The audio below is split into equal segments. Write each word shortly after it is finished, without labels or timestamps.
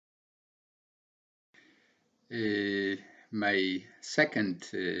Uh, my second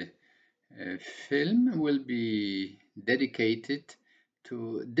film will be dedicated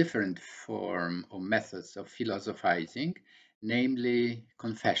to different form or methods of philosophizing, namely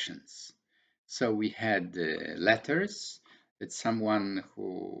confessions. So we had letters that someone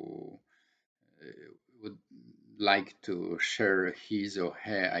who would like to share his or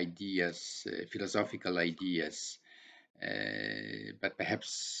her ideas, philosophical ideas, but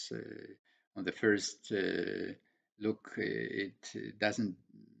perhaps on the first look, it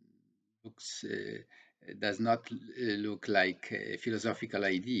looks does not look like philosophical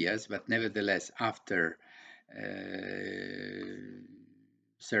ideas, but nevertheless, after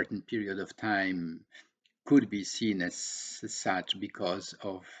certain period of time, could be seen as such because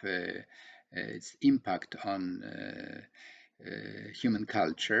of its impact on human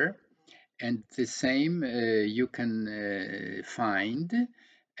culture. And the same you can find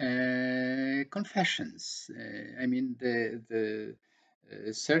confessions. I mean, the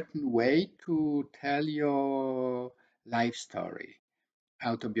certain way to tell your life story,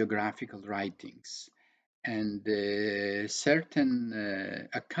 autobiographical writings, and certain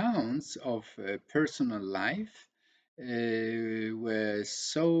accounts of personal life were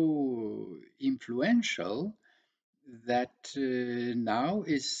so influential that now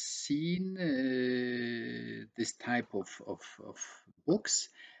is seen this type of books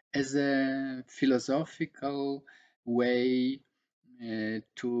as a philosophical way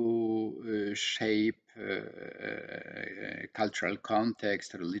to shape cultural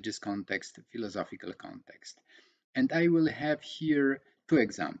context, religious context, philosophical context. And I will have here two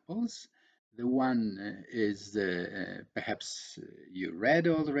examples. The one is perhaps you read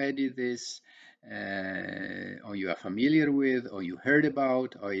already this, or you are familiar with, or you heard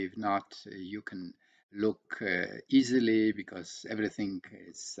about, or if not, you can look easily because everything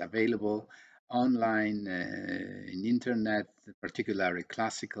is available online in internet, particularly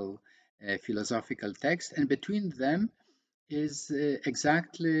classical philosophical text, and between them is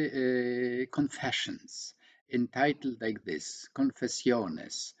exactly confessions, entitled like this,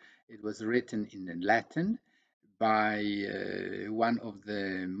 Confessiones. It was written in Latin by one of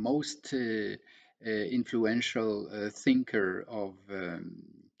the most influential thinker of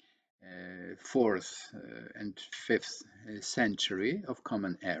fourth and fifth century of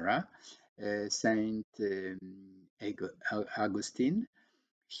Common Era, Saint Augustine.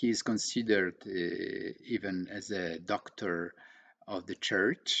 He is considered even as a doctor of the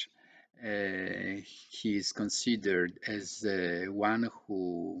church. He is considered as one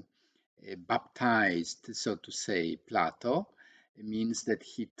who baptized, so to say, Plato. It means that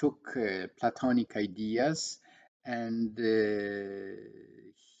he took Platonic ideas and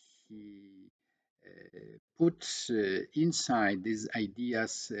he put inside these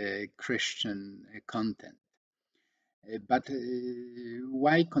ideas Christian content. But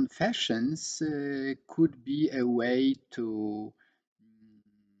why confessions could be a way to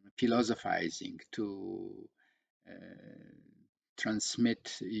philosophizing, to uh,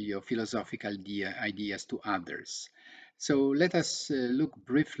 transmit your philosophical ideas to others. So let us look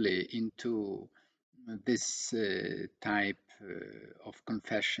briefly into this type of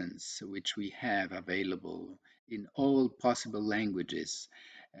confessions which we have available in all possible languages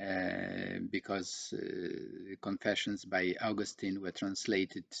because confessions by Augustine were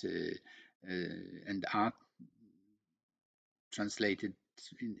translated and are translated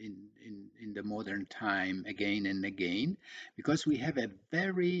in the modern time again and again because we have a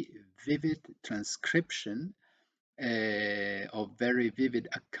very vivid transcription of very vivid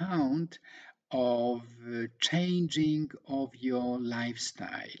account of changing of your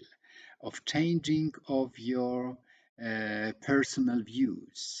lifestyle, of changing of your personal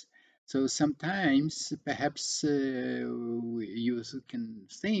views. So sometimes perhaps you can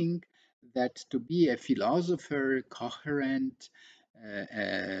think that to be a philosopher, coherent,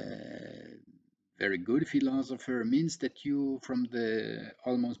 very good philosopher means that you, from the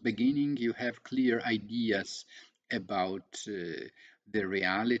almost beginning, you have clear ideas about the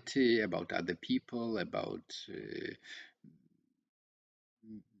reality, about other people, about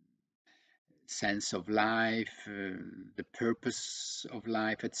sense of life, the purpose of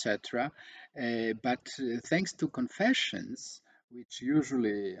life, etc. But thanks to confessions, which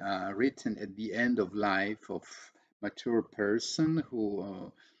usually are written at the end of life of mature person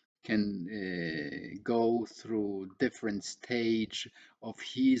who can go through different stage of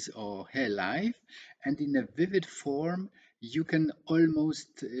his or her life, and in a vivid form, you can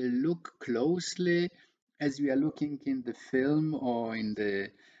almost look closely as we are looking in the film or in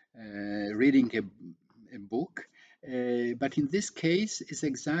the reading a book. But in this case, it's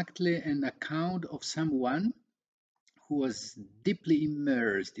exactly an account of someone who was deeply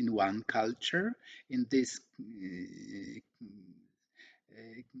immersed in one culture, in this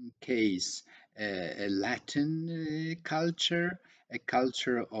case, a Latin culture, a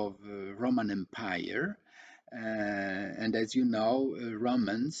culture of Roman Empire. And as you know,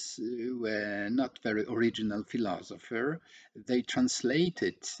 Romans were not very original philosopher. They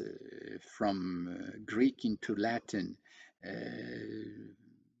translated from Greek into Latin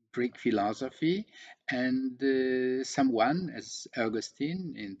Greek philosophy, and someone as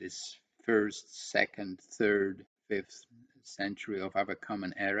Augustine in this first, second, third, fifth century of our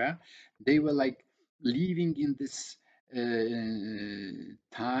common era, they were like living in this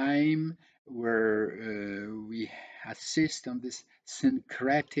time where we assist on this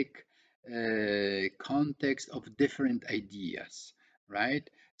syncretic context of different ideas, right?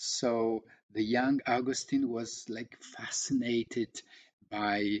 So the young Augustine was like fascinated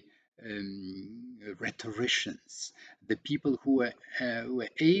by rhetoricians, the people who were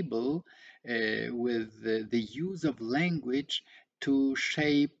able, with the use of language, to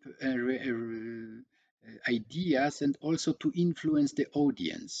shape ideas and also to influence the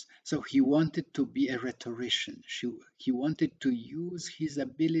audience. So he wanted to be a rhetorician. He wanted to use his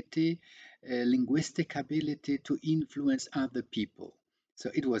ability, linguistic ability, to influence other people.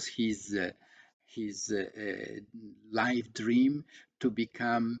 So it was his life dream to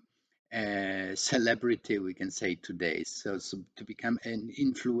become a celebrity, we can say today. So to become an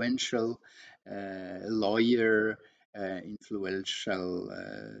influential lawyer, influential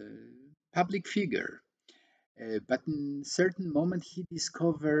public figure. But in certain moment he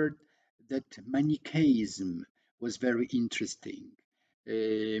discovered that Manichaeism was very interesting.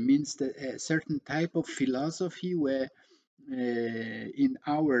 Means that a certain type of philosophy where in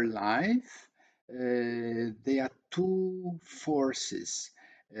our life there are two forces,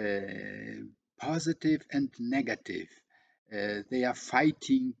 positive and negative. They are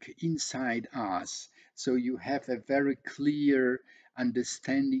fighting inside us. So you have a very clear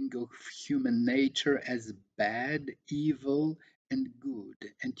understanding of human nature as bad, evil, and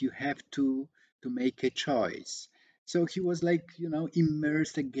good, and you have to make a choice. So he was like,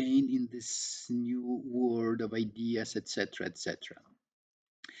 immersed again in this new world of ideas, etc., etc.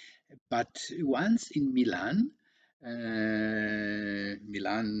 But once in Milan,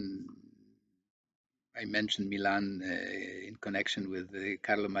 I mentioned Milan in connection with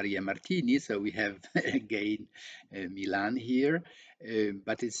Carlo Maria Martini, so we have again Milan here,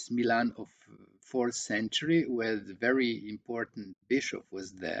 but it's Milan of 4th century, where the very important bishop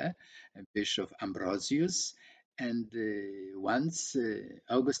was there, Bishop Ambrosius, and once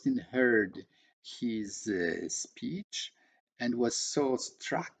Augustine heard his speech and was so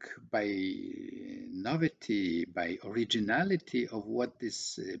struck by novelty, by originality of what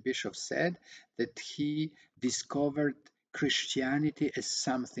this bishop said, that he discovered Christianity as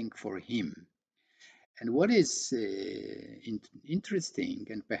something for him. And what is interesting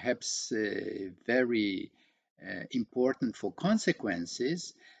and perhaps very important for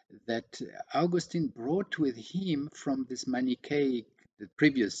consequences, that Augustine brought with him from this Manichaeic, the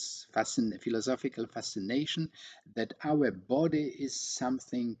previous philosophical fascination, that our body is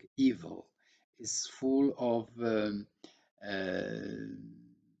something evil, is full of uh,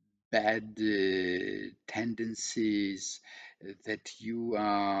 bad tendencies, that you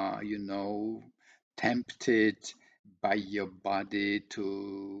are, tempted by your body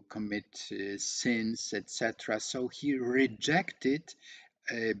to commit sins, etc. So he rejected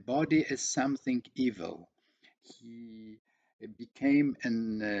a body as something evil. He became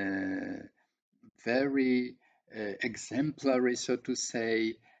an very exemplary, so to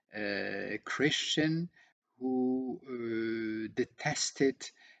say, Christian who detested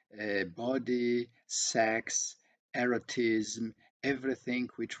body, sex, erotism, everything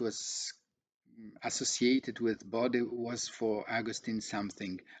which was associated with body was for Augustine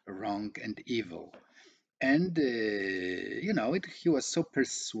something wrong and evil. And he was so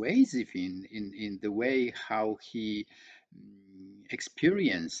persuasive in the way how he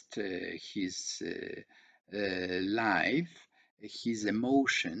experienced his life, his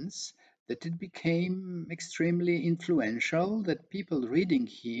emotions, that it became extremely influential, that people reading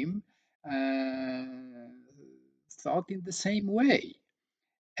him thought in the same way.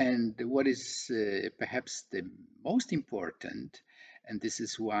 And what is perhaps the most important, and this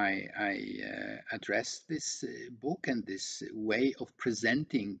is why I address this book and this way of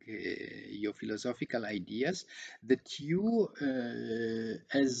presenting your philosophical ideas, that you,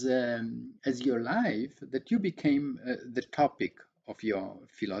 as your life, that you became the topic of your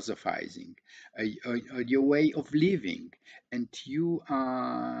philosophizing, your way of living, and you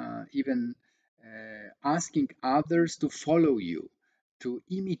are even asking others to follow you, to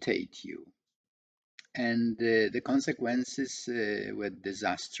imitate you. And the consequences were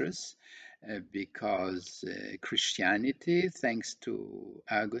disastrous because Christianity, thanks to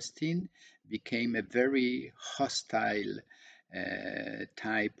Augustine, became a very hostile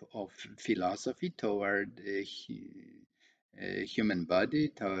type of philosophy toward human body,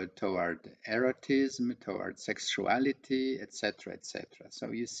 toward erotism, toward sexuality, etc., etc.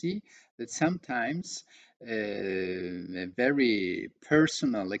 So you see that sometimes very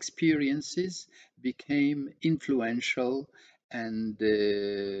personal experiences became influential and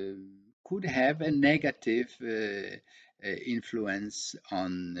could have a negative influence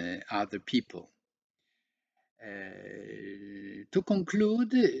on other people. To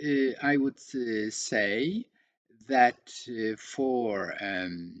conclude, I would say that for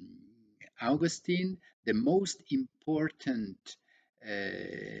Augustine, the most important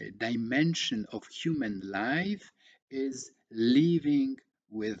dimension of human life is living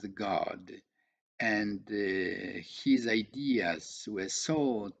with God, and his ideas were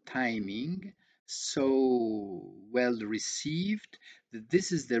so timing, so well received, that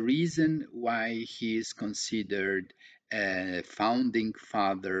this is the reason why he is considered a founding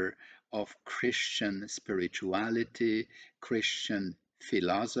father of Christian spirituality, Christian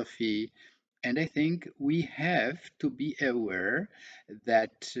philosophy. And I think we have to be aware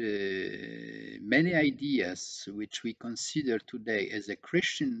that many ideas which we consider today as a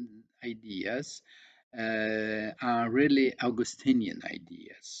Christian ideas are really Augustinian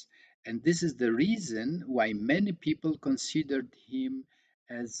ideas. And this is the reason why many people considered him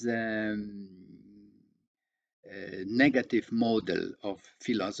as a negative model of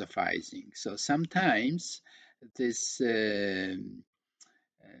philosophizing. So sometimes this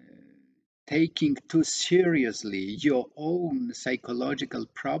taking too seriously your own psychological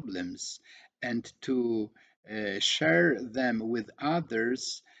problems and to share them with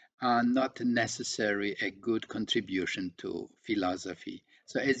others are not necessarily a good contribution to philosophy.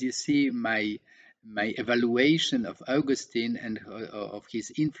 So as you see, my evaluation of Augustine and of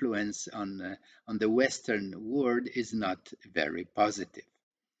his influence on the Western world is not very positive.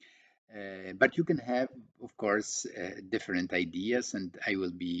 But you can have, of course, different ideas, and I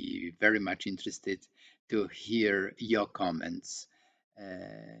will be very much interested to hear your comments.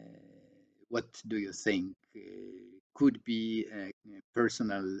 What do you think could be a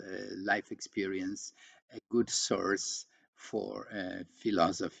personal life experience, a good source for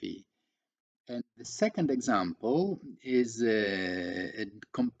philosophy? And the second example is a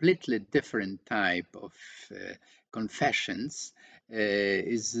completely different type of confessions.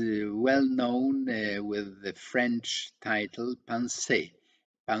 Is well known with the French title Pensée.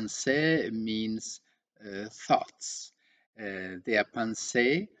 Pensée means thoughts. They are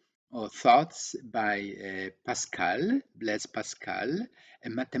pensées or thoughts by Pascal, Blaise Pascal, a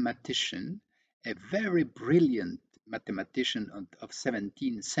mathematician, a very brilliant mathematician of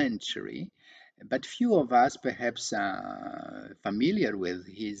 17th century, but few of us perhaps are familiar with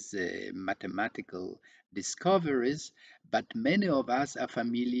his mathematical discoveries, but many of us are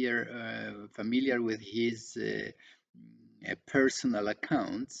familiar with his personal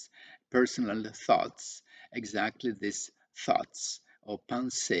accounts, personal thoughts, exactly these thoughts or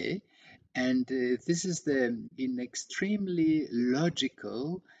pensée. And this is the in extremely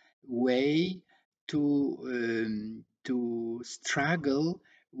logical way to struggle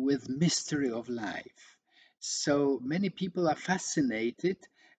with mystery of life. So many people are fascinated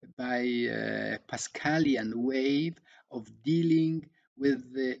by Pascalian way of dealing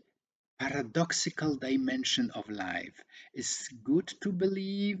with the paradoxical dimension of life. Is good to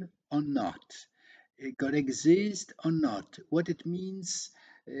believe or not? God exists or not? What it means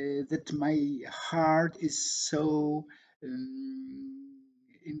that my heart is so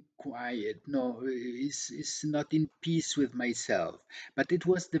in quiet, no, is not in peace with myself. But it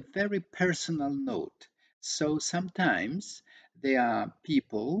was the very personal note. So sometimes there are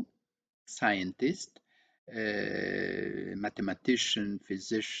people, scientists, mathematician,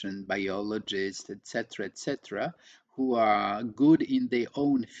 physician, biologist, etc., etc., who are good in their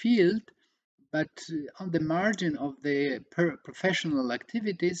own field, but on the margin of their professional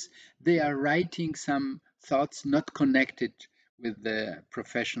activities, they are writing some thoughts not connected with the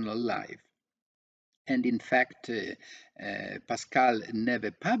professional life. And in fact, Pascal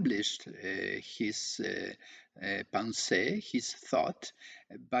never published his pensée, his thought,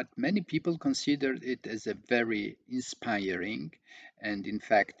 but many people considered it as a very inspiring, and in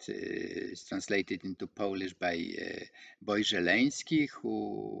fact, it's translated into Polish by Wojciech,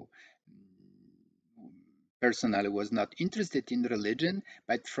 who personally was not interested in religion,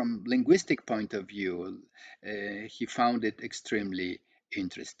 but from linguistic point of view, he found it extremely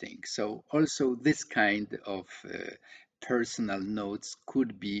interesting. So also this kind of personal notes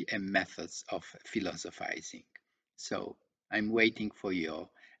could be a methods of philosophizing. So I'm waiting for your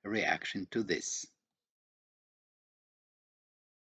reaction to this.